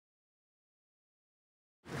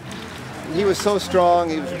he was so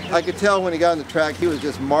strong. I could tell when he got on the track, he was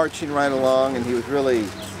just marching right along, and he was really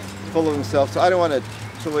full of himself. So I don't want to.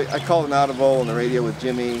 So I called an audible on the radio with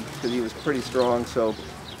Jimmy because he was pretty strong. So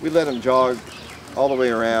we let him jog all the way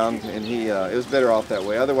around, and it was better off that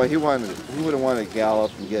way. Otherwise, he would have wanted to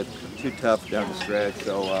gallop and get too tough down the stretch.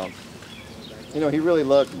 So you know, he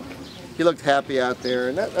looked happy out there,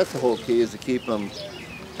 and that's the whole key, is to keep him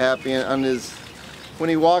happy. And when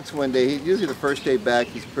he walks one day, usually the first day back,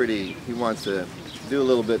 he wants to do a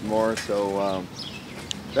little bit more. So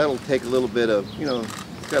that'll take a little bit of, you know.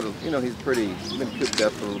 He's been cooped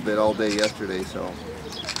up a little bit all day yesterday, so.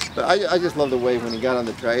 But I just love the way when he got on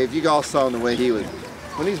the track. If you all saw him the way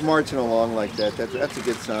when he's marching along like that, that's a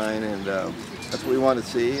good sign, and that's what we want to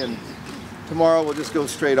see. And tomorrow we'll just go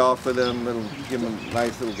straight off with him. It'll give him a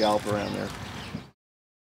nice little gallop around there.